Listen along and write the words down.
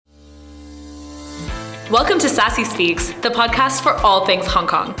Welcome to Sassy Speaks, the podcast for all things Hong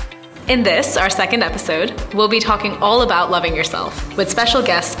Kong. In this, our second episode, we'll be talking all about loving yourself with special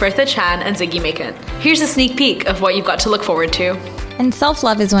guests Bertha Chan and Ziggy Macon. Here's a sneak peek of what you've got to look forward to. And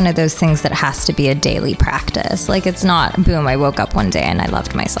self-love is one of those things that has to be a daily practice. Like, it's not, boom, I woke up one day and I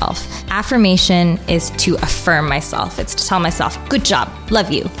loved myself. Affirmation is to affirm myself. It's to tell myself, good job,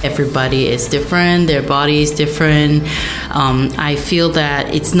 love you. Everybody is different. Their body is different. I feel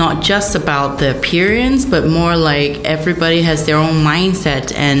that it's not just about the appearance, but more like everybody has their own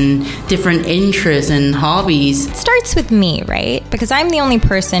mindset and different interests and hobbies. It starts with me, right? Because I'm the only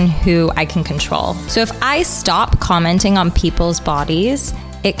person who I can control. So if I stop commenting on people's bodies,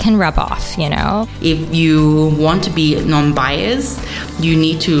 it can rub off, you know? If you want to be non-biased, you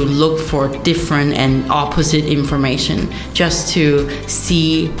need to look for different and opposite information just to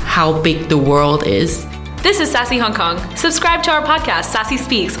see how big the world is. This is Sassy Hong Kong. Subscribe to our podcast, Sassy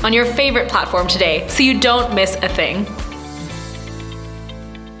Speaks, on your favorite platform today so you don't miss a thing.